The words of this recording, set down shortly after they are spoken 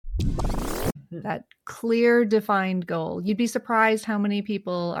That clear, defined goal. You'd be surprised how many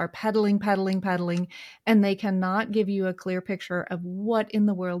people are pedaling, and they cannot give you a clear picture of what in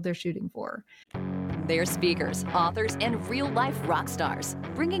the world they're shooting for. They're speakers, authors, and real-life rock stars,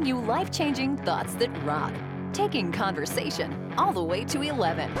 bringing you life-changing thoughts that rock, taking conversation all the way to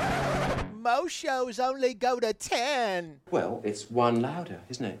 11. Most shows only go to 10. Well, it's one louder,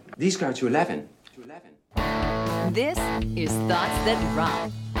 isn't it? These go to 11. This is Thoughts That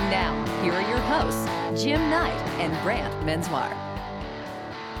Rock. Now, here are your hosts, Jim Knight and Brant Menswar.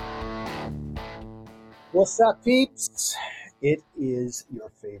 What's up, peeps? It is your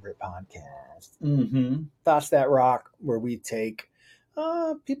favorite podcast, Thoughts That Rock, where we take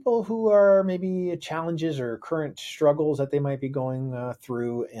people who are maybe challenges or current struggles that they might be going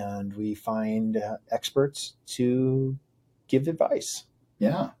through, and we find experts to give advice.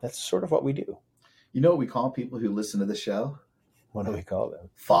 Yeah. That's sort of what we do. You know what we call people who listen to the show? What do we call them?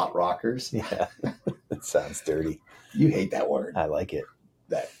 Thought rockers. Yeah, that sounds dirty. You hate that word. I like it.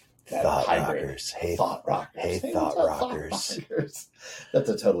 That Thought hybrid. rockers. Hey, thought rockers. Hey, thought rockers. That's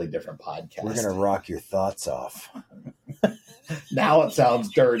a totally different podcast. We're going to rock your thoughts off. Now it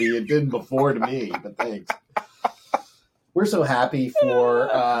sounds dirty. It didn't before to me, but thanks. We're so happy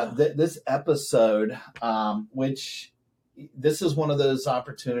for this episode, which this is one of those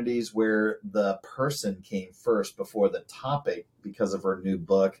opportunities where the person came first before the topic because of her new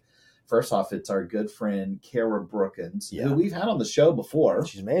book. First off, it's our good friend, Cara Brookins, who we've had on the show before.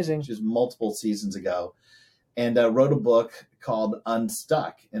 She's amazing. She's multiple seasons ago, and wrote a book called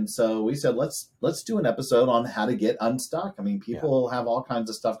UNSTUCK. And so we said, let's do an episode on how to get unstuck. I mean, people have all kinds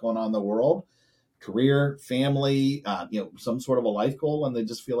of stuff going on in the world, career, family, some sort of a life goal, and they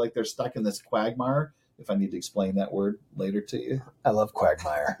just feel like they're stuck in this quagmire. If I need to explain that word later to you. I love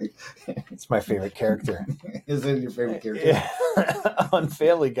Quagmire. It's my favorite character. Is it your favorite character? Yeah. On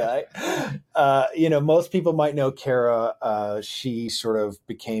Family Guy. Most people might know Cara. She sort of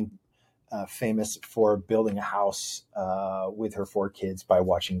became famous for building a house with her 4 kids by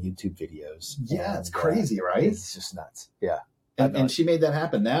watching YouTube videos. Yeah, it's crazy, right? It's just nuts. Yeah. And she made that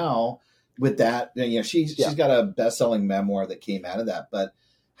happen now with that. She's got a best-selling memoir that came out of that, but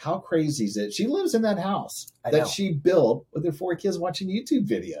how crazy is it? She lives in that house that she built with her 4 kids watching YouTube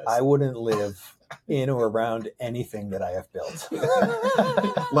videos. I wouldn't live in or around anything that I have built.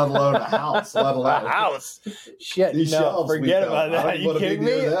 Let alone a house. Let alone a house. Shit, These no, shelves forget about that. Are you kidding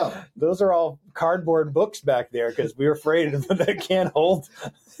me? Those are all cardboard books back there because we were afraid that they can't hold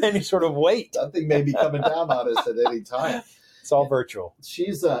any sort of weight. Something may be coming down on us at any time. It's all virtual.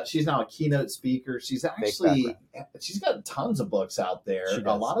 She's now a keynote speaker. She's got tons of books out there.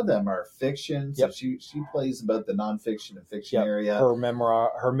 A lot of them are fiction. So she plays in both the nonfiction and fiction area. Her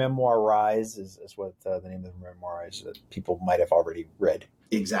memoir Rise is what the name of the memoir is that people might have already read.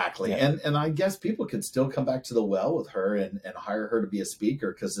 Exactly. Yeah. And I guess people could still come back to the well with her and hire her to be a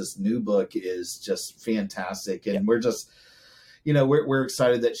speaker because this new book is just fantastic. And we're just we're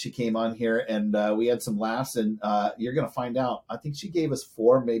excited that she came on here, and we had some laughs, and you're going to find out. I think she gave us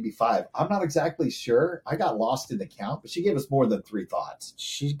 4, maybe 5. I'm not exactly sure. I got lost in the count, but she gave us more than 3 thoughts.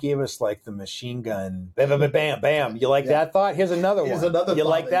 She gave us like the machine gun. Bam, bam, bam, bam. You like that thought? Here's another one. Here's another you thought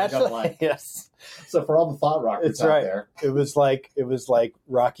like that? Yes. So for all the thought rockers out there. It was like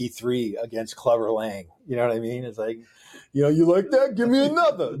Rocky 3 against Clubber Lang. You know what I mean? It's like, you like that? Give me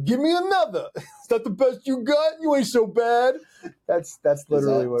another. Give me another. Is that the best you got? You ain't so bad. That's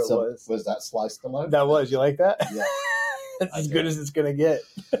literally what it was. Was that Sly Stallone? That was. You like that? Yeah. That's as good as it's going to get.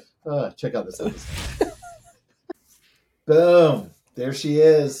 Check out this episode. Boom. There she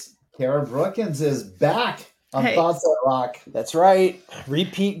is. Cara Brookins is back on Thoughts That Rock. That's right.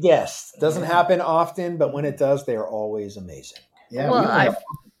 Repeat guest. Doesn't happen often, but when it does, they are always amazing. Yeah, well,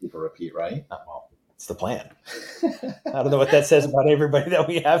 people repeat, right? Well, it's the plan. I don't know what that says about everybody that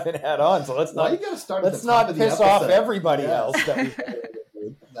we haven't had on, so let's not piss off everybody else.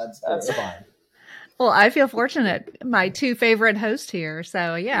 That's fine. Well, I feel fortunate. My 2 favorite hosts here, so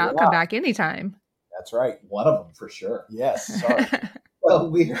I'll come back anytime. That's right. One of them for sure. Yes. Sorry.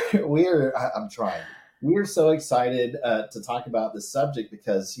 Well, I'm trying. We're so excited to talk about this subject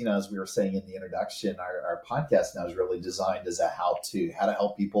because, as we were saying in the introduction, our podcast now is really designed as a how-to, how to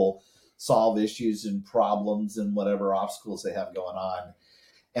help people solve issues and problems and whatever obstacles they have going on.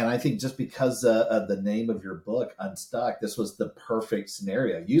 And I think just because of the name of your book, Unstuck, this was the perfect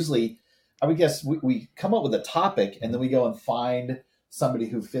scenario. Usually, I would guess we come up with a topic and then we go and find somebody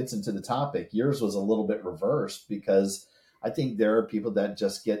who fits into the topic. Yours was a little bit reversed because I think there are people that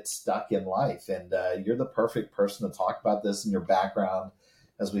just get stuck in life. And you're the perfect person to talk about this, and your background,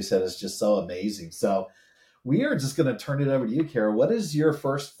 as we said, is just so amazing. So We are just going to turn it over to you, Cara. What is your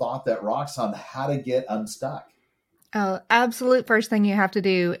first thought that rocks on how to get unstuck? Oh, absolute first thing you have to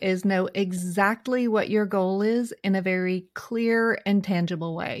do is know exactly what your goal is in a very clear and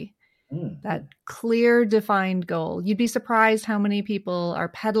tangible way. Mm. That clear, defined goal. You'd be surprised how many people are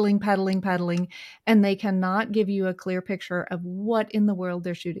pedaling, and they cannot give you a clear picture of what in the world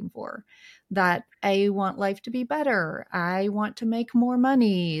they're shooting for. That I want life to be better. I want to make more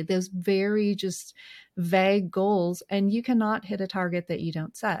money. Those very just vague goals, and you cannot hit a target that you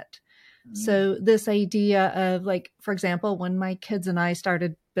don't set. Mm. So this idea of, like, for example, when my kids and I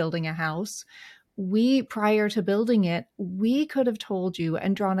started building a house, we, prior to building it, we could have told you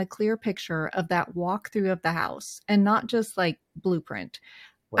and drawn a clear picture of that walkthrough of the house and not just like blueprint.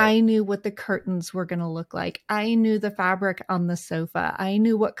 Right. I knew what the curtains were going to look like. I knew the fabric on the sofa. I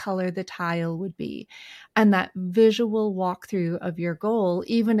knew what color the tile would be. And that visual walkthrough of your goal,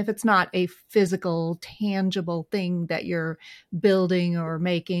 even if it's not a physical, tangible thing that you're building or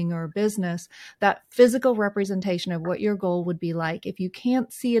making or business, that physical representation of what your goal would be like, if you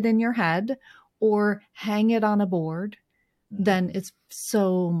can't see it in your head or hang it on a board, then it's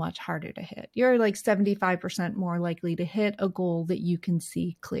so much harder to hit. You're like 75% more likely to hit a goal that you can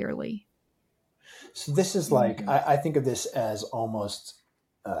see clearly. So this is like, I think of this as almost,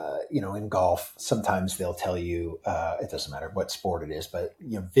 in golf, sometimes they'll tell you, it doesn't matter what sport it is, but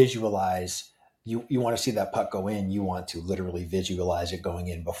visualize. You want to see that putt go in. You want to literally visualize it going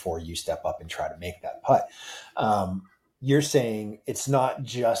in before you step up and try to make that putt. You're saying it's not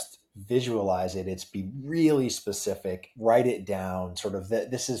just visualize it; it's be really specific, write it down. Sort of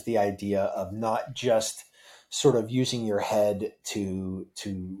this is the idea of not just sort of using your head to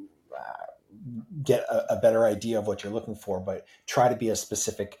get a better idea of what you're looking for, but try to be as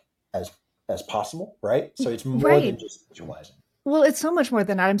specific as possible, right? So it's more than Right. just visualizing. Well, it's so much more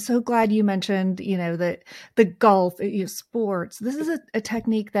than that. I'm so glad you mentioned, that the golf, sports. This is a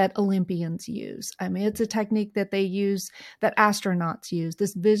technique that Olympians use. I mean, it's a technique that they use, that astronauts use.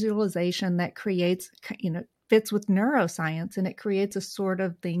 This visualization that creates, fits with neuroscience, and it creates a sort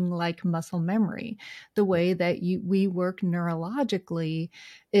of thing like muscle memory. The way that we work neurologically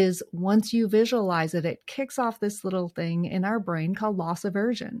is, once you visualize it, it kicks off this little thing in our brain called loss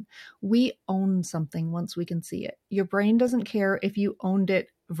aversion. We own something once we can see it. Your brain doesn't care if you owned it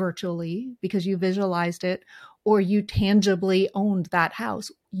virtually because you visualized it, or you tangibly owned that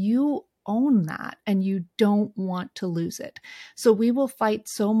house. You own that and you don't want to lose it. So we will fight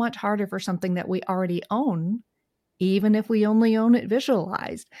so much harder for something that we already own, even if we only own it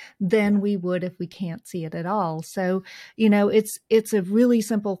visualized, than we would if we can't see it at all. So, it's a really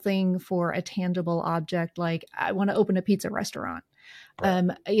simple thing for a tangible object. Like, I want to open a pizza restaurant.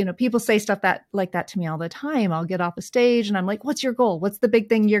 Right. People say stuff like that to me all the time. I'll get off a stage and I'm like, what's your goal? What's the big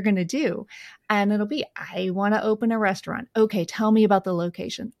thing you're going to do? And it'll be, I want to open a restaurant. Okay, tell me about the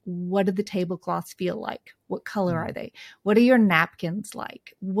location. What do the tablecloths feel like? What color are they? What are your napkins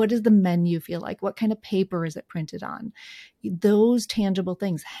like? What does the menu feel like? What kind of paper is it printed on? Those tangible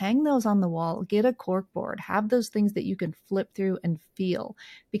things, hang those on the wall, get a cork board, have those things that you can flip through and feel,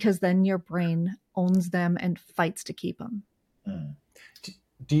 because then your brain owns them and fights to keep them. Mm.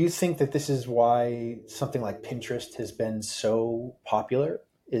 Do you think that this is why something like Pinterest has been so popular?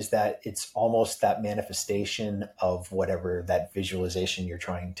 Is that it's almost that manifestation of whatever that visualization you're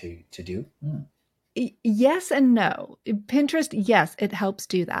trying to do? Mm. Yes and no. Pinterest, yes, it helps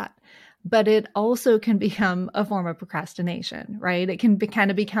do that. But it also can become a form of procrastination, right? It can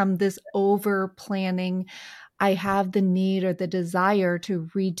kind of become this over planning. I have the need or the desire to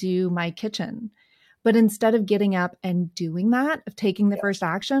redo my kitchen. But instead of getting up and doing that, of taking the first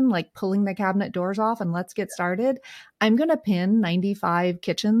action, like pulling the cabinet doors off and let's get started, I'm going to pin 95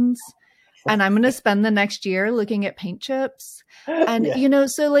 kitchens, and I'm going to spend the next year looking at paint chips. And, Yeah.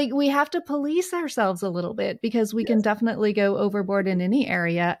 so like, we have to police ourselves a little bit, because we can definitely go overboard in any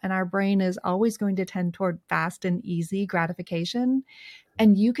area. And our brain is always going to tend toward fast and easy gratification.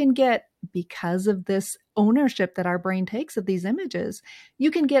 And you can get, because of this ownership that our brain takes of these images,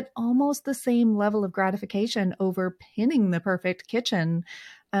 you can get almost the same level of gratification over pinning the perfect kitchen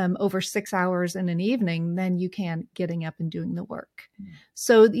over 6 hours in an evening than you can getting up and doing the work.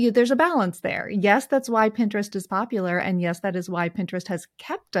 So there's a balance there. Yes, that's why Pinterest is popular. And yes, that is why Pinterest has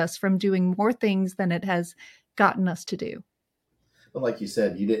kept us from doing more things than it has gotten us to do. But like you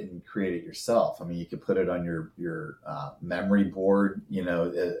said, you didn't create it yourself. I mean, you could put it on your memory board,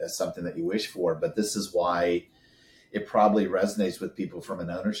 as something that you wish for. But this is why it probably resonates with people from an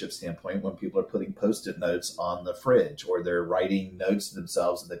ownership standpoint when people are putting Post-it notes on the fridge, or they're writing notes to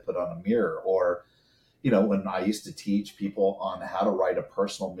themselves that they put on a mirror, or when I used to teach people on how to write a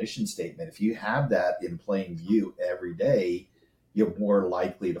personal mission statement, if you have that in plain view every day, you're more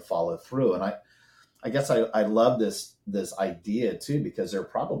likely to follow through. And I guess I love this idea too, because there are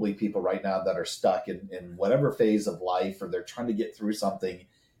probably people right now that are stuck in whatever phase of life, or they're trying to get through something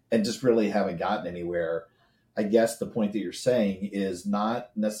and just really haven't gotten anywhere. I guess the point that you're saying is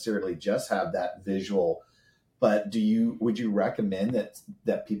not necessarily just have that visual, but would you recommend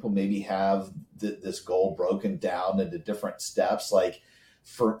that people maybe have this goal broken down into different steps? Like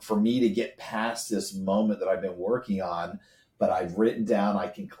for me to get past this moment that I've been working on, but I've written down, I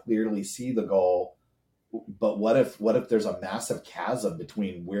can clearly see the goal. But what if there's a massive chasm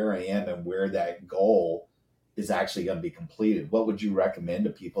between where I am and where that goal is actually going to be completed? What would you recommend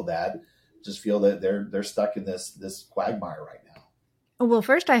to people that just feel that they're stuck in this quagmire right now? Well,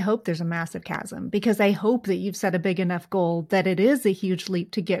 first, I hope there's a massive chasm, because I hope that you've set a big enough goal that it is a huge leap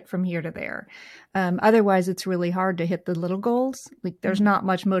to get from here to there. Otherwise, it's really hard to hit the little goals. Like, there's not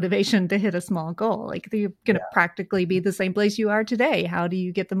much motivation to hit a small goal. Like, you're going to practically be the same place you are today. How do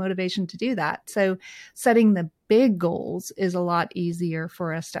you get the motivation to do that? So setting the big goals is a lot easier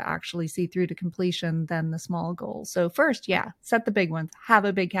for us to actually see through to completion than the small goals. So first, set the big ones, have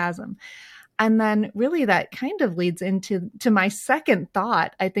a big chasm. And then really that kind of leads into my second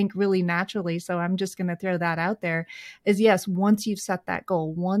thought, I think, really naturally. So I'm just going to throw that out there is, yes, once you've set that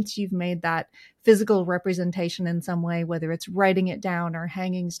goal, once you've made that physical representation in some way, whether it's writing it down or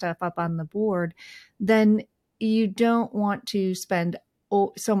hanging stuff up on the board, then you don't want to spend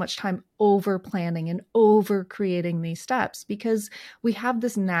so much time over planning and over creating these steps, because we have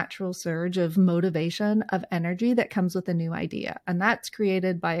this natural surge of motivation, of energy that comes with a new idea. And that's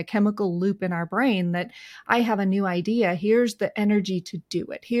created by a chemical loop in our brain that I have a new idea. Here's the energy to do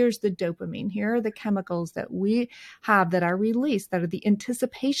it. Here's the dopamine. Here are the chemicals that we have that are released, that are the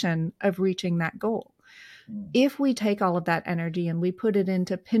anticipation of reaching that goal. If we take all of that energy and we put it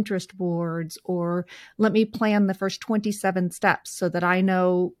into Pinterest boards, or let me plan the first 27 steps so that I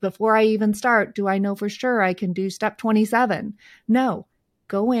know before I even start, do I know for sure I can do step 27? No,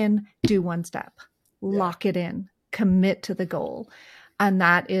 go in, do one step, lock it in, commit to the goal. And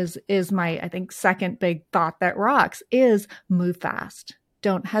that is my, I think, second big thought that rocks is move fast.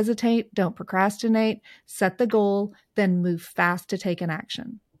 Don't hesitate. Don't procrastinate. Set the goal, then move fast to take an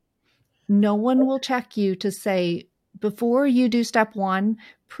action. No one will check you to say, before you do step 1,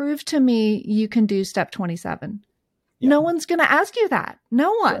 prove to me you can do step 27. Yeah. No one's going to ask you that.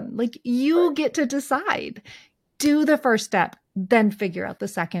 No one. Right. Like, you get to decide. Do the first step, then figure out the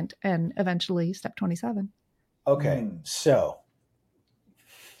second, and eventually step 27. Okay, so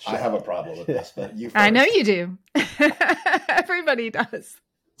I have a problem with this, but you first. I know you do. Everybody does.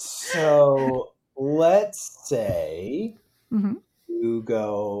 So let's say... Mm-hmm. You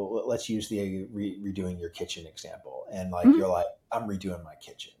go, let's use the redoing your kitchen example. And like, you're like, I'm redoing my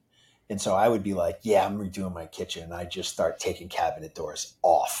kitchen. And so I would be like, yeah, I'm redoing my kitchen. And I just start taking cabinet doors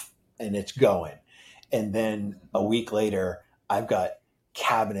off and it's going. And then a week later, I've got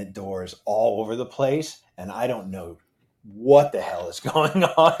cabinet doors all over the place and I don't know what the hell is going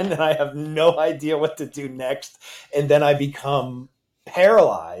on. And I have no idea what to do next. And then I become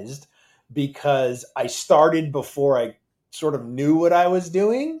paralyzed because I started before I sort of knew what I was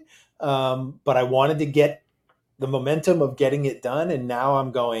doing, but I wanted to get the momentum of getting it done. And now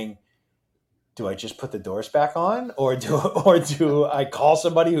I'm going, do I just put the doors back on, or do I call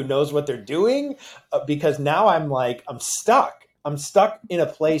somebody who knows what they're doing? Because now I'm like, I'm stuck. I'm stuck in a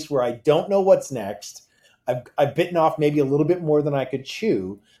place where I don't know what's next. I've bitten off maybe a little bit more than I could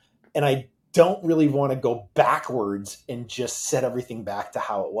chew, and I don't really want to go backwards and just set everything back to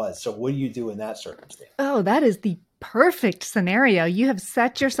how it was. So what do you do in that circumstance? Oh, that is the perfect scenario. You have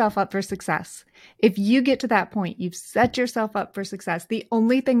set yourself up for success. If you get to that point, you've set yourself up for success. The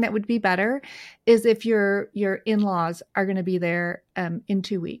only thing that would be better is if your in-laws are going to be there in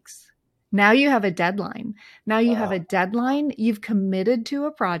 2 weeks. Now you have a deadline. You've committed to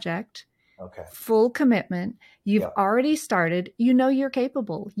a project. Okay. Full commitment. You've already started. You know you're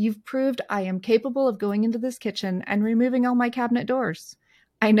capable. You've proved I am capable of going into this kitchen and removing all my cabinet doors.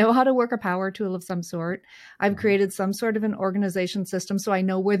 I know how to work a power tool of some sort. I've created some sort of an organization system so I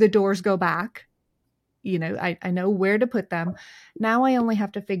know where the doors go back. You know, I know where to put them. Now I only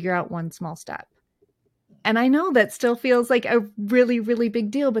have to figure out one small step. And I know that still feels like a really, really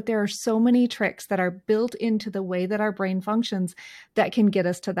big deal, but there are so many tricks that are built into the way that our brain functions that can get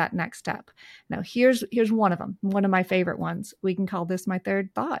us to that next step. Now, here's one of them, one of my favorite ones. We can call this my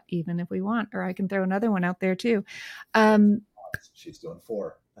third thought, even if we want, or I can throw another one out there too. She's doing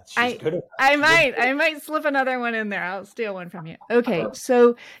 4. She's good at I might slip another one in there. I'll steal one from you. Okay,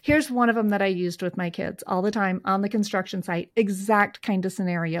 so here's one of them that I used with my kids all the time on the construction site. Exact kind of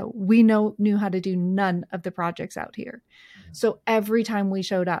scenario. We knew how to do none of the projects out here. So every time we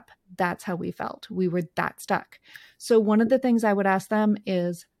showed up, that's how we felt. We were that stuck. So one of the things I would ask them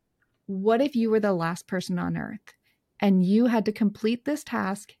is, what if you were the last person on earth and you had to complete this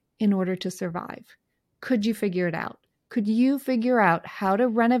task in order to survive? Could you figure it out? Could you figure out how to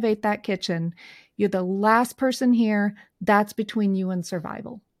renovate that kitchen? You're the last person here. That's between you and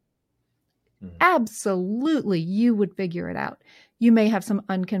survival. Absolutely, you would figure it out. You may have some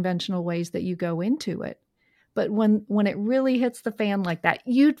unconventional ways that you go into it. But when it really hits the fan like that,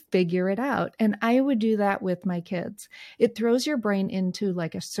 you'd figure it out. And I would do that with my kids. It throws your brain into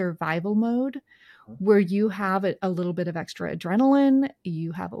like a survival mode where you have a little bit of extra adrenaline,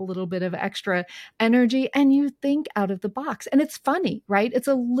 you have a little bit of extra energy, and you think out of the box. And it's funny, right? It's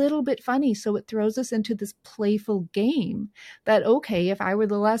a little bit funny. So it throws us into this playful game that, okay, if I were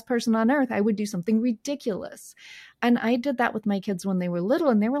the last person on earth, I would do something ridiculous. And I did that with my kids when they were little,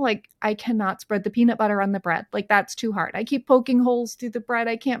 and they were like, I cannot spread the peanut butter on the bread. Like, that's too hard. I keep poking holes through the bread.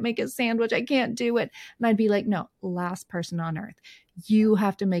 I can't make a sandwich. I can't do it. And I'd be like, no, last person on earth. You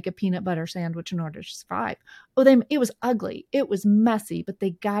have to make a peanut butter sandwich in order to survive. It was ugly. It was messy, but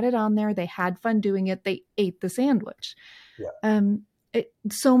they got it on there. They had fun doing it. They ate the sandwich. Yeah.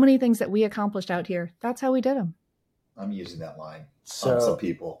 So many things that we accomplished out here. That's how we did them. I'm using that line. Some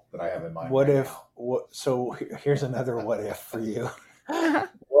people that I have in mind. So here's another what if for you.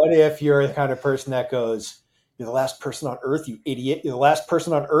 What if you're the kind of person that goes, you're the last person on earth, you idiot. You're the last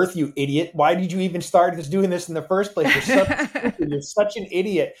person on earth, you idiot. Why did you even start doing this in the first place? You're such an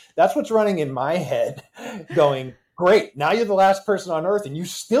idiot. That's what's running in my head going, great. Now you're the last person on earth and you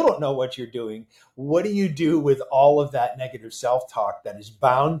still don't know what you're doing. What do you do with all of that negative self-talk that is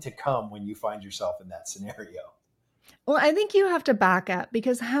bound to come when you find yourself in that scenario? Well, I think you have to back up,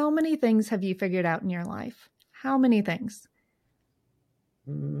 because how many things have you figured out in your life? How many things?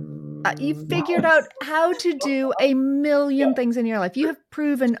 You've figured out how to do a million things in your life. You have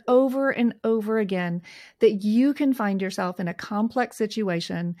proven over and over again that you can find yourself in a complex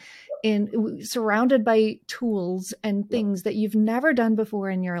situation, surrounded by tools and things that you've never done before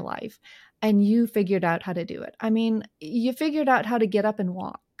in your life. And you figured out how to do it. I mean, you figured out how to get up and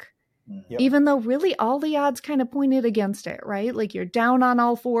walk. Yep. Even though really all the odds kind of pointed against it, right? Like, you're down on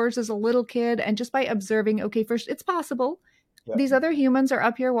all fours as a little kid, and just by observing, okay, first, it's possible. Yep. These other humans are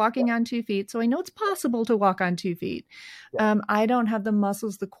up here walking on 2 feet, so I know it's possible to walk on 2 feet. Yep. I don't have the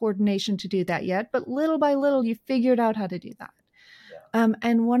muscles, the coordination to do that yet, but little by little, you figured out how to do that. Yeah.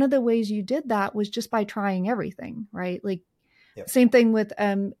 And one of the ways you did that was just by trying everything, right? Like, yep. Same thing with,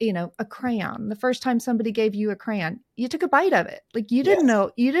 a crayon. The first time somebody gave you a crayon, you took a bite of it. Like, you didn't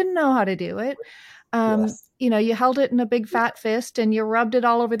know how to do it. You held it in a big fat fist and you rubbed it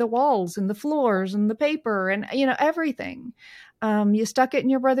all over the walls and the floors and the paper and, everything. You stuck it in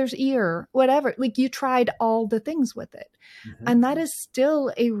your brother's ear, whatever. Like, you tried all the things with it. Mm-hmm. And that is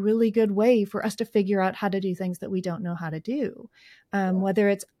still a really good way for us to figure out how to do things that we don't know how to do. Whether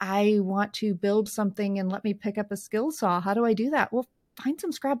it's, I want to build something and let me pick up a skill saw. How do I do that? Well, find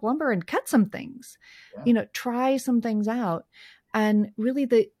some scrap lumber and cut some things, try some things out. And really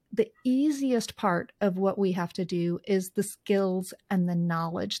the easiest part of what we have to do is the skills and the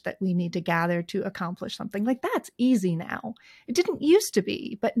knowledge that we need to gather to accomplish something. Like, that's easy now. It didn't used to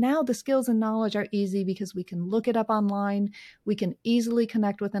be, but now the skills and knowledge are easy because we can look it up online. We can easily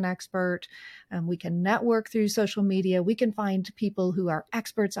connect with an expert. We can network through social media. We can find people who are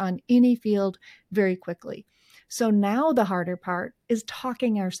experts on any field very quickly. So now the harder part is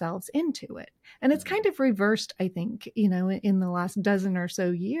talking ourselves into it. And it's kind of reversed, I think, in the last dozen or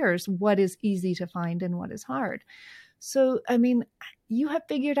so years, what is easy to find and what is hard. So, I mean, you have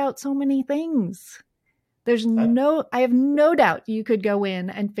figured out so many things. I have no doubt you could go in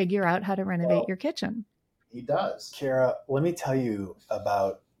and figure out how to renovate your kitchen. He does. Cara, let me tell you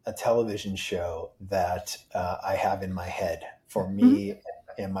about a television show that I have in my head for me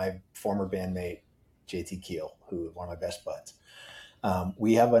and my former bandmate, JT Keel, who is one of my best buds.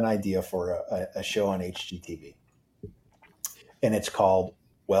 We have an idea for a show on HGTV, and it's called,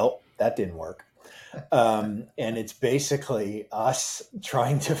 well, that didn't work. And it's basically us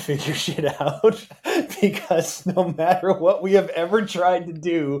trying to figure shit out, because no matter what we have ever tried to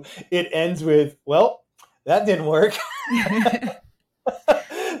do, it ends with, well, that didn't work.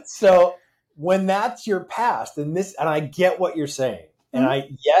 So when that's your past, and I get what you're saying, and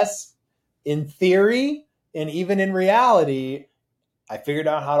in theory and even in reality, I figured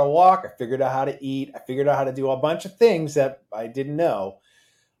out how to walk. I figured out how to eat. I figured out how to do a bunch of things that I didn't know.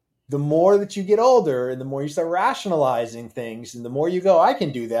 The more that you get older and the more you start rationalizing things and the more you go, I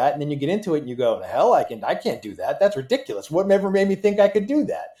can do that. And then you get into it and you go, the hell, I can't do that. That's ridiculous. What never made me think I could do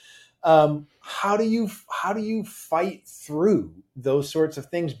that? How do you fight through those sorts of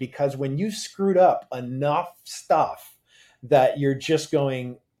things? Because when you screwed up enough stuff that you're just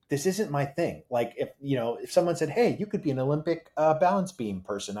going, this isn't my thing. Like if someone said, hey, you could be an Olympic balance beam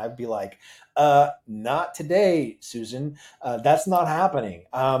person, I'd be like, not today, Susan. That's not happening.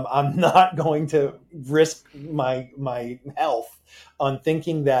 I'm not going to risk my health on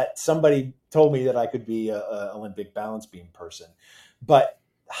thinking that somebody told me that I could be a Olympic balance beam person. But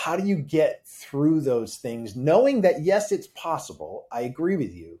how do you get through those things, knowing that, yes, it's possible? I agree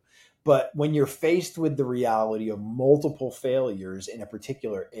with you. But when you're faced with the reality of multiple failures in a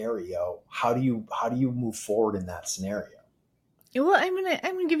particular area, how do you move forward in that scenario? Well, I'm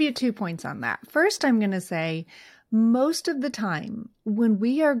gonna give you 2 points on that. First, I'm gonna say most of the time when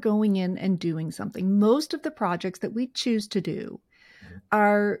we are going in and doing something, most of the projects that we choose to do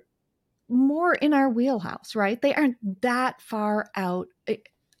are more in our wheelhouse, right? They aren't that far out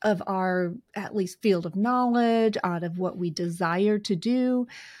of our, at least, field of knowledge, out of what we desire to do.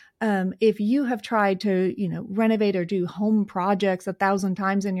 If you have tried to, renovate or do home projects 1,000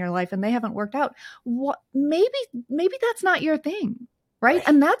 times in your life and they haven't worked out, maybe that's not your thing, right?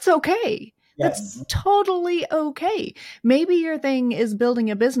 And that's okay. Yes. That's totally okay. Maybe your thing is building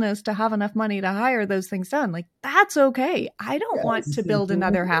a business to have enough money to hire those things done. Like, that's okay. I don't want to build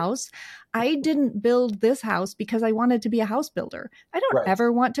another house. I didn't build this house because I wanted to be a house builder. I don't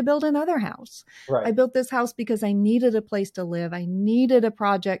ever want to build another house. I built this house because I needed a place to live. I needed a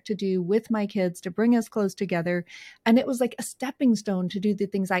project to do with my kids to bring us close together. And it was like a stepping stone to do the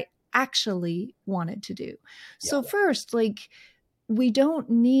things I actually wanted to do. So first, we don't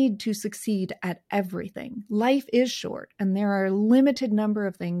need to succeed at everything. Life is short, and there are a limited number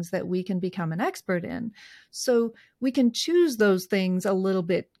of things that we can become an expert in. So we can choose those things a little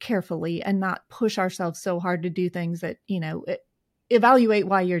bit carefully and not push ourselves so hard to do things that, evaluate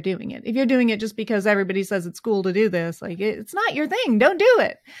why you're doing it. If you're doing it just because everybody says it's cool to do this, it's not your thing, don't do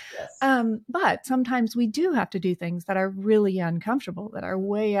it. Yes. But sometimes we do have to do things that are really uncomfortable, that are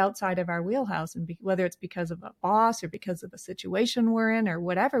way outside of our wheelhouse. And whether it's because of a boss or because of a situation we're in or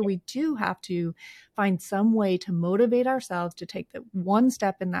whatever, we do have to find some way to motivate ourselves to take the one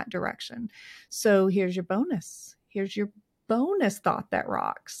step in that direction. So here's your bonus. Here's your bonus thought that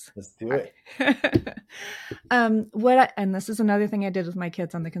rocks. Let's do it. And this is another thing I did with my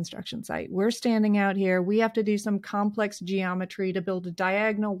kids on the construction site. We're standing out here. We have to do some complex geometry to build a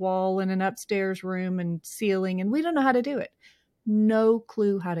diagonal wall in an upstairs room and ceiling, and we don't know how to do it. No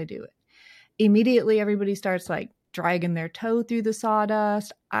clue how to do it. Immediately, everybody starts dragging their toe through the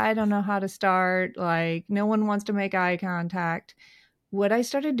sawdust. I don't know how to start. No one wants to make eye contact. What I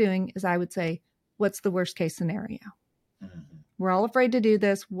started doing is I would say, what's the worst case scenario? We're all afraid to do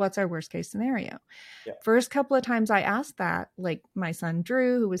this. What's our worst case scenario? First couple of times I asked that, my son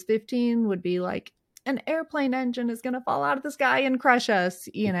Drew, who was 15, would be like, an airplane engine is going to fall out of the sky and crush us,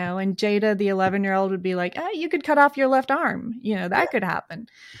 and Jada, the 11-year-old, would be like, you could cut off your left arm. That could happen.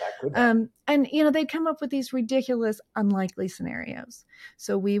 That could happen. And, they'd come up with these ridiculous, unlikely scenarios.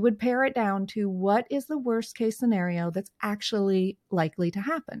 So we would pare it down to what is the worst case scenario that's actually likely to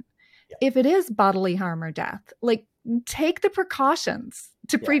happen. If it is bodily harm or death, take the precautions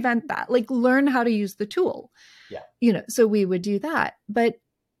to prevent that. Learn how to use the tool. So we would do that. But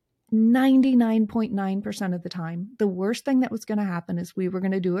 99.9% of the time, the worst thing that was going to happen is we were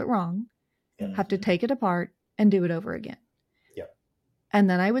going to do it wrong, have to take it apart and do it over again. And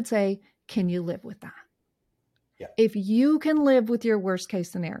then I would say, can you live with that? If you can live with your worst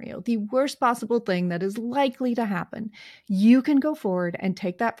case scenario, the worst possible thing that is likely to happen, you can go forward and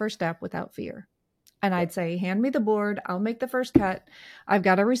take that first step without fear. And I'd say, hand me the board. I'll make the first cut. I've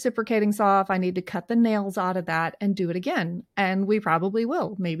got a reciprocating saw if I need to cut the nails out of that and do it again. And we probably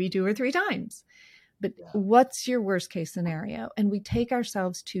will, maybe 2 or 3 times. But what's your worst case scenario? And we take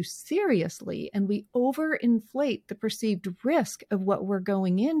ourselves too seriously and we overinflate the perceived risk of what we're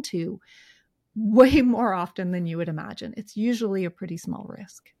going into way more often than you would imagine. It's usually a pretty small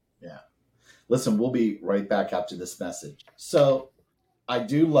risk. Yeah. Listen, we'll be right back after this message. So I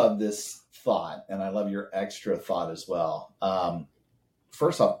do love this thought, and I love your extra thought as well.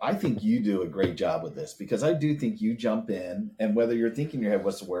 First off, I think you do a great job with this because I do think you jump in, and whether you're thinking in your head,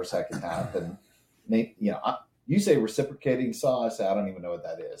 what's the worst that can happen? You say reciprocating saw. I say, I don't even know what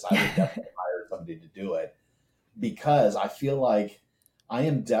that is. I would definitely hire somebody to do it because I feel like I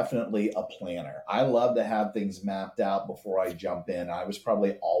am definitely a planner. I love to have things mapped out before I jump in. I was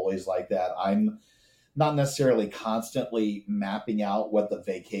probably always like that. I'm not necessarily constantly mapping out what the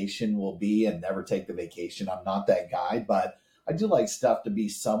vacation will be and never take the vacation. I'm not that guy, but I do like stuff to be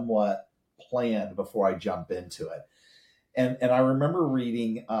somewhat planned before I jump into it. And I remember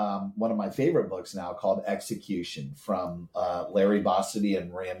reading one of my favorite books now called Execution from Larry Bossidy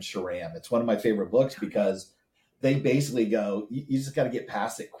and Ram Shriram. It's one of my favorite books because they basically go, you just got to get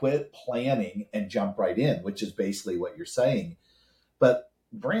past it, quit planning and jump right in, which is basically what you're saying. But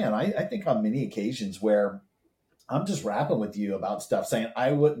Bran, I think on many occasions where I'm just rapping with you about stuff, saying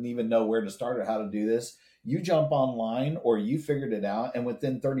I wouldn't even know where to start or how to do this. You jump online or you figured it out, and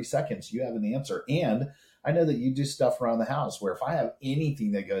within 30 seconds, you have an answer. And I know that you do stuff around the house where if I have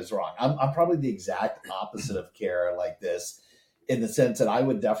anything that goes wrong, I'm probably the exact opposite of Cara like this, in the sense that I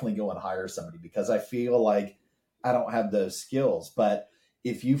would definitely go and hire somebody because I feel like I don't have those skills. But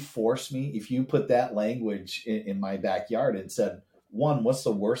if you force me, if you put that language in my backyard and said, one, what's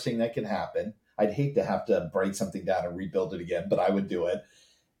the worst thing that can happen? I'd hate to have to break something down and rebuild it again, but I would do it.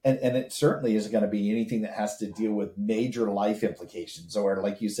 And it certainly isn't going to be anything that has to deal with major life implications or,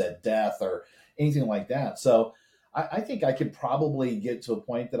 like you said, death or anything like that. So I think I could probably get to a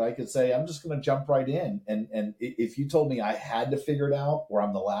point that I could say, I'm just going to jump right in. And if you told me I had to figure it out or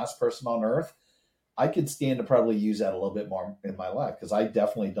I'm the last person on earth, I could stand to probably use that a little bit more in my life because I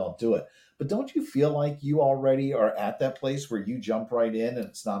definitely don't do it. But don't you feel like you already are at that place where you jump right in and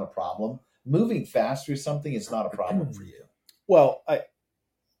it's not a problem? Moving fast through something is not a problem for you. Well,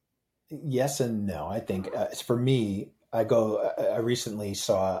 yes and no. I think for me, I recently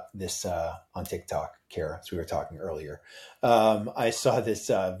saw this on TikTok, Cara, as we were talking earlier. I saw this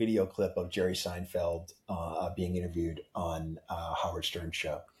video clip of Jerry Seinfeld being interviewed on Howard Stern's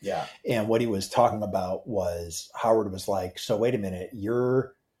show. Yeah. And what he was talking about was Howard was like, so wait a minute,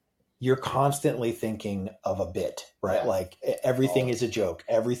 you're constantly thinking of a bit, right? Yeah. Like everything is a joke.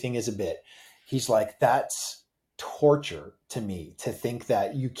 Everything is a bit. He's like, that's torture to me to think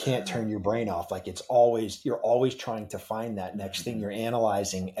that you can't turn your brain off. Like you're always trying to find that next thing. You're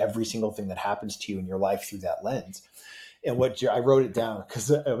analyzing every single thing that happens to you in your life through that lens. And I wrote it down because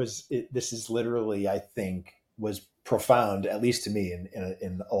this is literally, I think, was profound, at least to me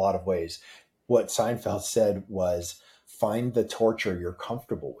in a lot of ways. What Seinfeld said was, find the torture you're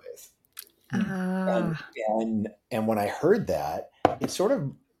comfortable with. And when I heard that, it sort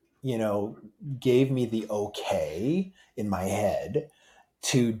of, gave me the okay in my head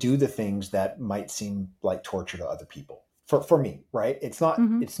to do the things that might seem like torture to other people. For me, right? It's not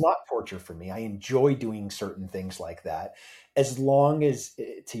torture for me. I enjoy doing certain things like that. As long as,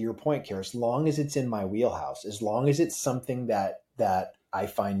 to your point, Cara, as long as it's in my wheelhouse, as long as it's something that I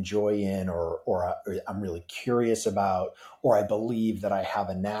find joy in or I'm really curious about, or I believe that I have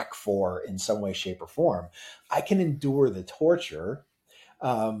a knack for in some way, shape, or form, I can endure the torture,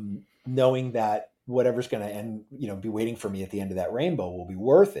 knowing that whatever's going to end, be waiting for me at the end of that rainbow will be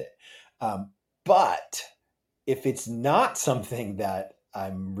worth it. But if it's not something that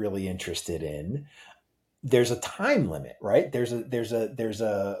I'm really interested in, there's a time limit, right? There's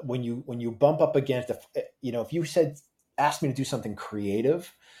a when you bump up against, if you ask me to do something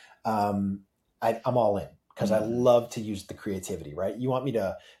creative, I'm all in. Because I love to use the creativity, right? You want me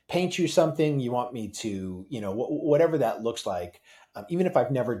to paint you something, you want me to, whatever that looks like, even if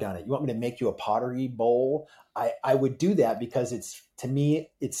I've never done it, you want me to make you a pottery bowl, I would do that because to me,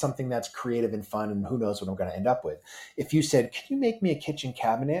 it's something that's creative and fun, and who knows what I'm going to end up with. If you said, can you make me a kitchen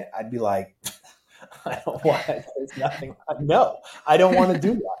cabinet? I'd be like, I don't want it. There's nothing. No, I don't want to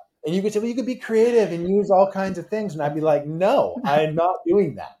do that. And you could say, well, you could be creative and use all kinds of things. And I'd be like, no, I'm not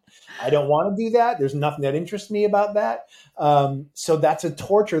doing that. I don't want to do that. There's nothing that interests me about that. So that's a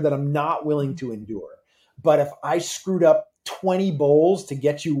torture that I'm not willing to endure. But if I screwed up 20 bowls to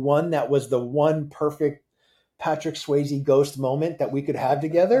get you one that was the one perfect Patrick Swayze ghost moment that we could have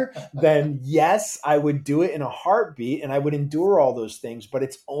together, then yes, I would do it in a heartbeat and I would endure all those things. But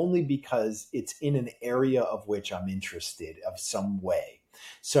it's only because it's in an area of which I'm interested of some way.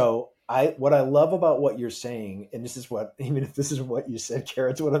 So what I love about what you're saying, and this is what, even if this is what you said,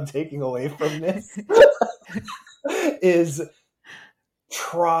 Cara, it's what I'm taking away from this, is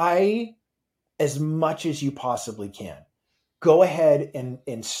try as much as you possibly can. Go ahead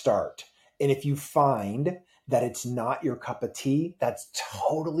and start. And if you find that it's not your cup of tea, that's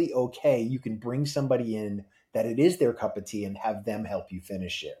totally okay. You can bring somebody in that it is their cup of tea and have them help you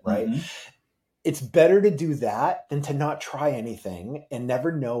finish it, right? Mm-hmm. It's better to do that than to not try anything and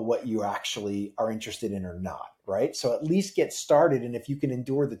never know what you actually are interested in or not, right? So at least get started. And if you can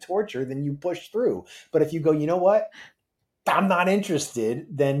endure the torture, then you push through. But if you go, you know what? I'm not interested,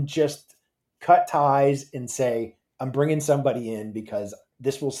 then just cut ties and say, I'm bringing somebody in because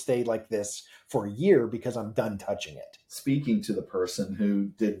this will stay like this for a year because I'm done touching it. Speaking to the person who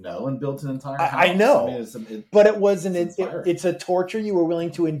didn't know and built an entire house. I know, but it wasn't. It's a torture you were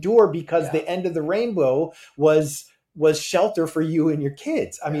willing to endure because the end of the rainbow was shelter for you and your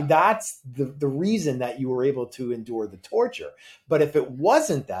kids. I mean, that's the reason that you were able to endure the torture. But if it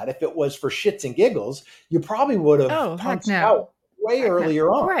wasn't that, if it was for shits and giggles, you probably would have punched out way earlier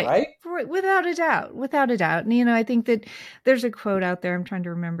on, right? Without a doubt. And, I think that there's a quote out there, I'm trying to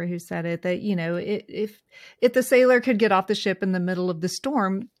remember who said it, that, if the sailor could get off the ship in the middle of the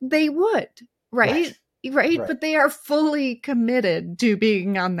storm, they would, right? But they are fully committed to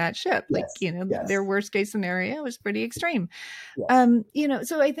being on that ship. Their worst case scenario is pretty extreme. Yes.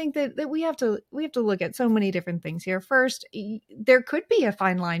 So I think that we have to look at so many different things here. First, there could be a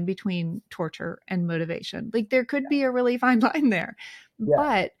fine line between torture and motivation. There could be a really fine line there,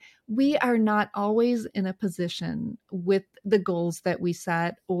 but we are not always in a position with the goals that we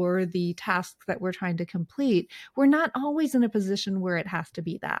set or the tasks that we're trying to complete. We're not always in a position where it has to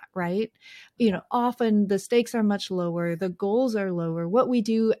be that, right? Often the stakes are much lower. The goals are lower. What we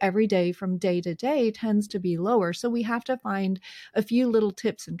do every day from day to day tends to be lower. So we have to find a few little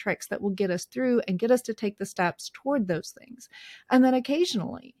tips and tricks that will get us through and get us to take the steps toward those things. And then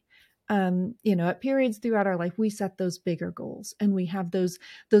occasionally, at periods throughout our life, we set those bigger goals and we have those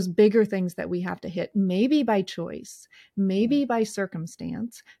bigger things that we have to hit, maybe by choice, maybe by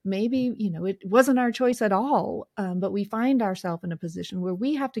circumstance, maybe, it wasn't our choice at all. But we find ourselves in a position where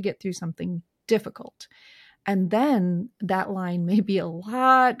we have to get through something difficult. And then that line may be a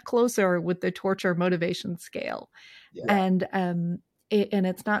lot closer with the torture motivation scale. Yeah. And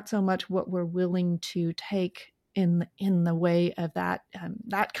it's not so much what we're willing to take in the way of that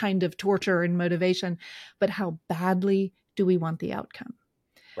kind of torture and motivation, but how badly do we want the outcome?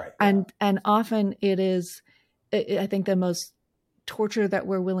 Right. And often it is, I think the most torture that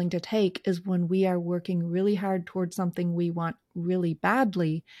we're willing to take is when we are working really hard towards something we want really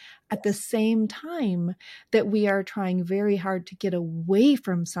badly at the same time that we are trying very hard to get away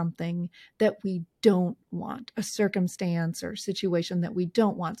from something that we don't want, a circumstance or situation that we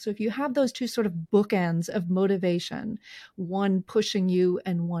don't want. So if you have those two sort of bookends of motivation, one pushing you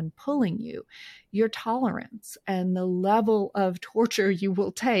and one pulling you, your tolerance and the level of torture you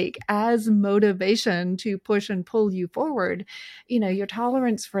will take as motivation to push and pull you forward, your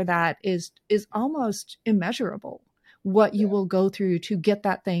tolerance for that is almost immeasurable. What you will go through to get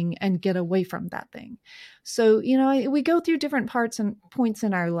that thing and get away from that thing. So, we go through different parts and points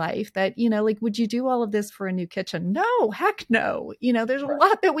in our life that, would you do all of this for a new kitchen? No, heck no. There's a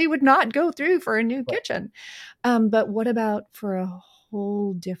lot that we would not go through for a new kitchen. But what about for a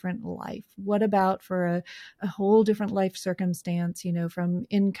whole different life? What about for a whole different life circumstance, from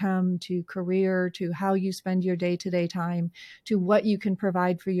income to career to how you spend your day-to-day time to what you can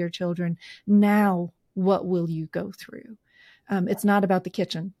provide for your children? Now, what will you go through? It's not about the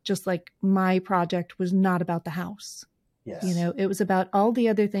kitchen, just like my project was not about the house. Yes. It was about all the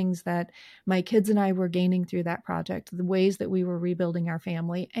other things that my kids and I were gaining through that project, the ways that we were rebuilding our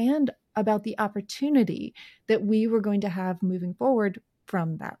family, and about the opportunity that we were going to have moving forward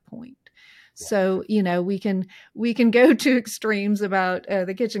from that point. So, we can go to extremes about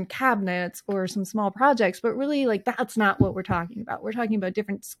the kitchen cabinets or some small projects, but really that's not what we're talking about. We're talking about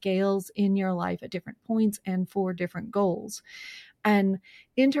different scales in your life at different points and for different goals. And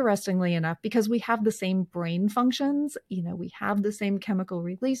interestingly enough, because we have the same brain functions, we have the same chemical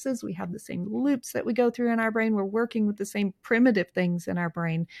releases, we have the same loops that we go through in our brain, we're working with the same primitive things in our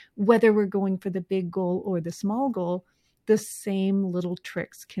brain, whether we're going for the big goal or the small goal, the same little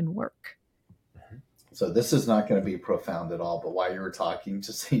tricks can work. So this is not going to be profound at all, but while you were talking,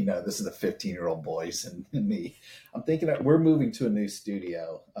 just so you know, this is the 15-year-old voice and me. I'm thinking that we're moving to a new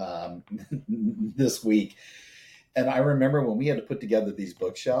studio this week. And I remember when we had to put together these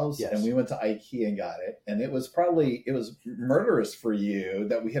bookshelves and we went to IKEA and got it. And it was murderous for you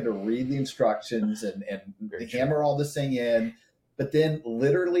that we had to read the instructions and hammer all this thing in. But then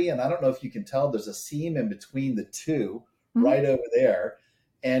literally, and I don't know if you can tell, there's a seam in between the two right over there.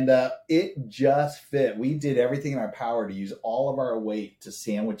 And it just fit. We did everything in our power to use all of our weight to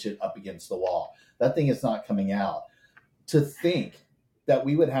sandwich it up against the wall. That thing is not coming out. To think that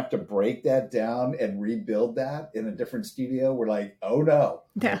we would have to break that down and rebuild that in a different studio, we're like, oh no.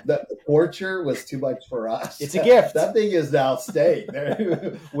 Yeah. The torture was too much for us. It's a gift. That thing is now staying.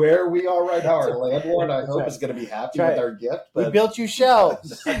 Where we are right now, our landlord, I hope, is going to be happy with our gift. But we built you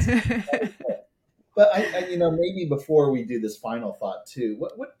shelves. But maybe before we do this final thought too,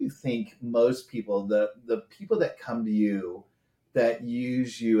 what do you think most people, the people that come to you that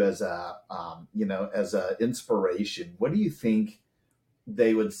use you as as a inspiration, what do you think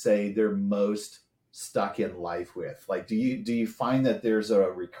they would say they're most stuck in life with? Like, do you find that there's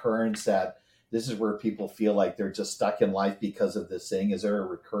a recurrence that this is where people feel like they're just stuck in life because of this thing? Is there a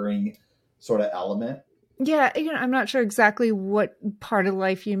recurring sort of element? Yeah, I'm not sure exactly what part of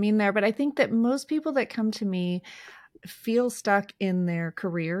life you mean there, but I think that most people that come to me feel stuck in their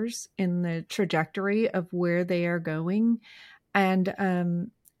careers, in the trajectory of where they are going. And I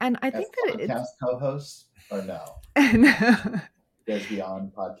As think that podcast co-hosts or no? it Goes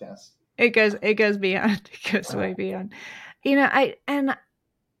beyond podcasts. it goes beyond, it goes way beyond.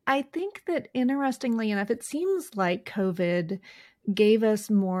 I think that, interestingly enough, it seems like COVID gave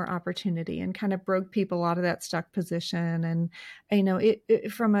us more opportunity and kind of broke people out of that stuck position. And,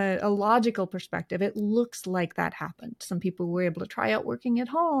 it from a logical perspective, it looks like that happened. Some people were able to try out working at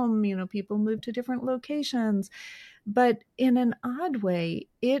home, people moved to different locations. But in an odd way,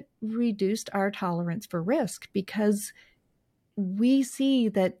 it reduced our tolerance for risk, because we see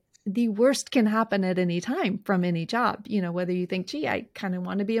that the worst can happen at any time from any job, whether you think, gee, I kind of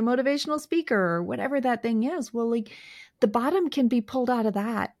want to be a motivational speaker or whatever that thing is. Well, like, the bottom can be pulled out of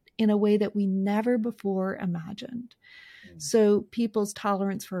that in a way that we never before imagined. So people's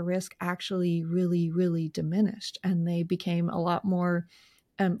tolerance for risk actually really, really diminished, and they became a lot more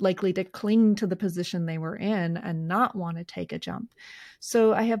likely to cling to the position they were in and not want to take a jump.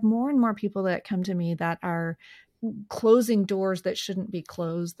 So I have more and more people that come to me that are closing doors that shouldn't be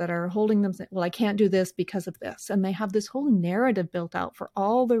closed, that are holding them, well, I can't do this because of this. And they have this whole narrative built out for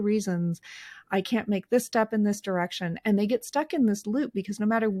all the reasons I can't make this step in this direction. And they get stuck in this loop because no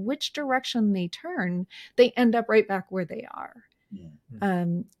matter which direction they turn, they end up right back where they are.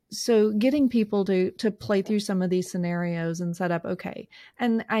 So getting people to play through some of these scenarios and set up, okay.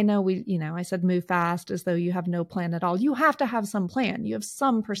 And I know I said move fast as though you have no plan at all. You have to have some plan. You have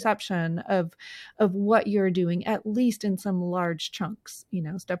some perception of what you're doing, at least in some large chunks,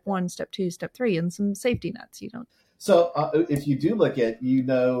 step 1, step 2, step 3, and some safety nets. So if you do look at,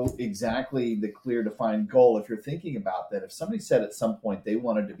 exactly the clear defined goal, if you're thinking about that, if somebody said at some point they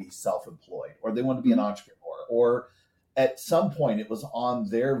wanted to be self-employed or they wanted to be an entrepreneur, or at some point it was on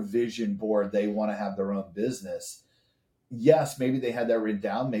their vision board, they want to have their own business. Yes, maybe they had that written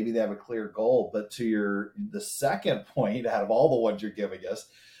down. Maybe they have a clear goal. But to the second point out of all the ones you're giving us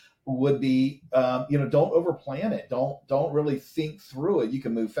would be, don't overplan it. Don't really think through it. You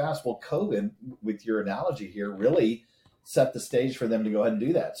can move fast. Well, COVID, with your analogy here, really set the stage for them to go ahead and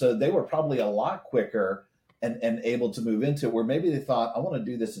do that. So they were probably a lot quicker and able to move into it, where maybe they thought, I want to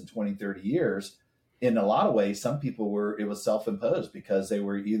do this in 20, 30 years. In a lot of ways, some people it was self-imposed because they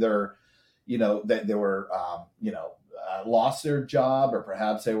were either, they were, lost their job, or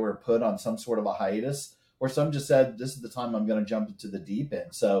perhaps they were put on some sort of a hiatus, or some just said, this is the time I'm going to jump into the deep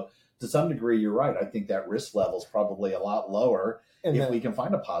end. So to some degree, you're right. I think that risk level is probably a lot lower if we can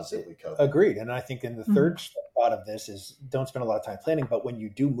find a positive with COVID. Agreed. And I think in the third thought of this is, don't spend a lot of time planning, but when you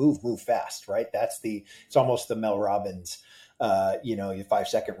do move fast, right? It's almost the Mel Robbins, your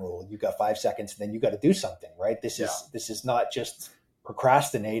 5-second rule. You've got 5 seconds, and then you got to do something, right? This is not just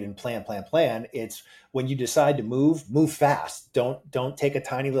procrastinate and plan. It's when you decide to move fast. Don't take a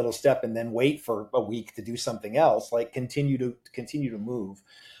tiny little step and then wait for a week to do something else. Like, continue to move.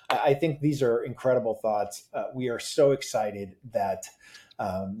 I think these are incredible thoughts. We are so excited that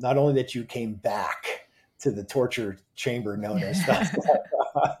not only that you came back to the torture chamber known as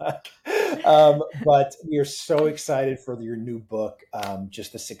but we are so excited for your new book,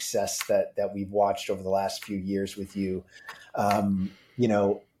 just the success that we've watched over the last few years with you.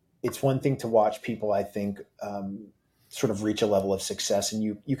 It's one thing to watch people, I think, sort of reach a level of success, and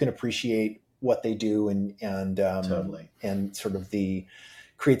you can appreciate what they do and Totally. And sort of the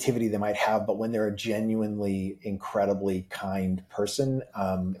creativity they might have, but when they're a genuinely incredibly kind person,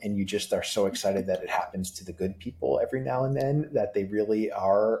 and you just are so excited that it happens to the good people every now and then, that they really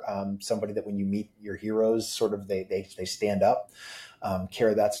are somebody that when you meet your heroes, sort of they stand up.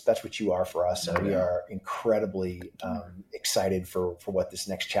 Cara, that's what you are for us, and we are incredibly excited for what this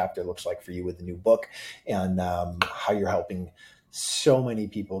next chapter looks like for you with the new book, and how you're helping so many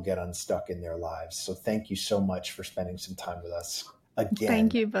people get unstuck in their lives. So thank you so much for spending some time with us. Again.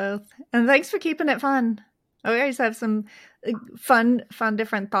 Thank you both. And thanks for keeping it fun. We always have some fun,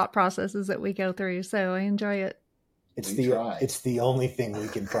 different thought processes that we go through. So I enjoy it. It's the only thing we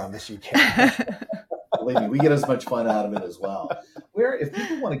can promise you can. Believe me, we get as much fun out of it as well. If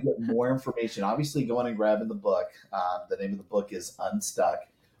people want to get more information, obviously go on and grab in the book. The name of the book is Unstuck.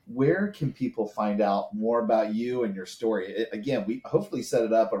 where can people find out more about you and your story? Again, we hopefully set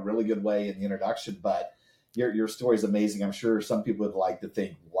it up a really good way in the introduction, but your story is amazing. I'm sure some people would like to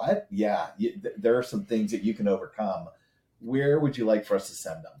think, what? Yeah, there are some things that you can overcome. Where would you like for us to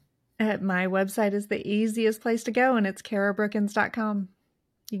send them? My website is the easiest place to go, and it's carabrookins.com.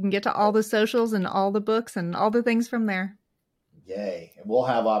 You can get to all the socials and all the books and all the things from there. Yay. And we'll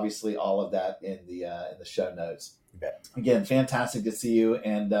have obviously all of that in the show notes. Okay. Again, fantastic to see you.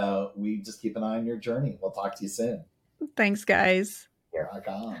 And we just keep an eye on your journey. We'll talk to you soon. Thanks, guys. Rock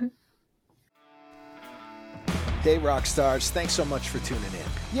on. Hey, rock stars, thanks so much for tuning in.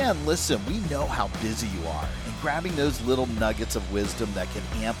 Yeah, and listen, we know how busy you are, and grabbing those little nuggets of wisdom that can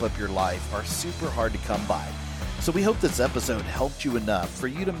amp up your life are super hard to come by. So we hope this episode helped you enough for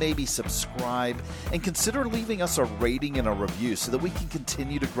you to maybe subscribe and consider leaving us a rating and a review so that we can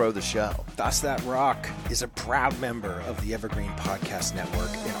continue to grow the show. Thus That Rock is a proud member of the Evergreen Podcast Network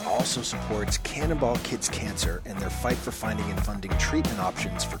and also supports Cannonball Kids Cancer and their fight for finding and funding treatment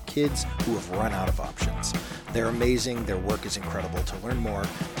options for kids who have run out of options. They're amazing. Their work is incredible. To learn more,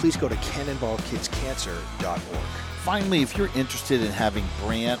 please go to cannonballkidscancer.org. Finally, if you're interested in having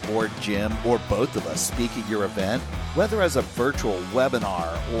Brant or Jim or both of us speak at your event, whether as a virtual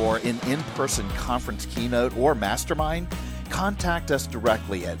webinar or an in-person conference keynote or mastermind, contact us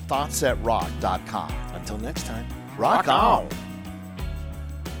directly at thoughtsatrock.com. Until next time, rock on!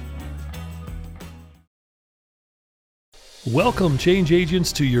 Welcome, change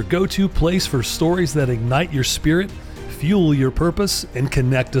agents, to your go-to place for stories that ignite your spirit, fuel your purpose, and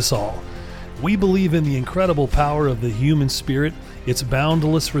connect us all. We believe in the incredible power of the human spirit, its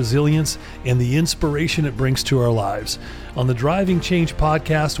boundless resilience, and the inspiration it brings to our lives. On the Driving Change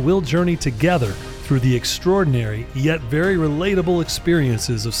podcast, we'll journey together through the extraordinary yet very relatable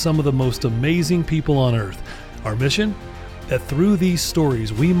experiences of some of the most amazing people on earth. Our mission? That through these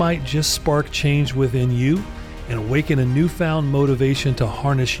stories, we might just spark change within you and awaken a newfound motivation to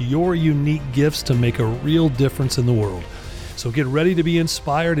harness your unique gifts to make a real difference in the world. So get ready to be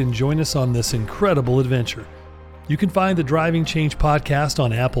inspired and join us on this incredible adventure. You can find the Driving Change podcast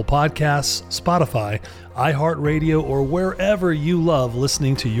on Apple Podcasts, Spotify, iHeartRadio, or wherever you love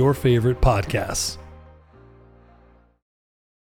listening to your favorite podcasts.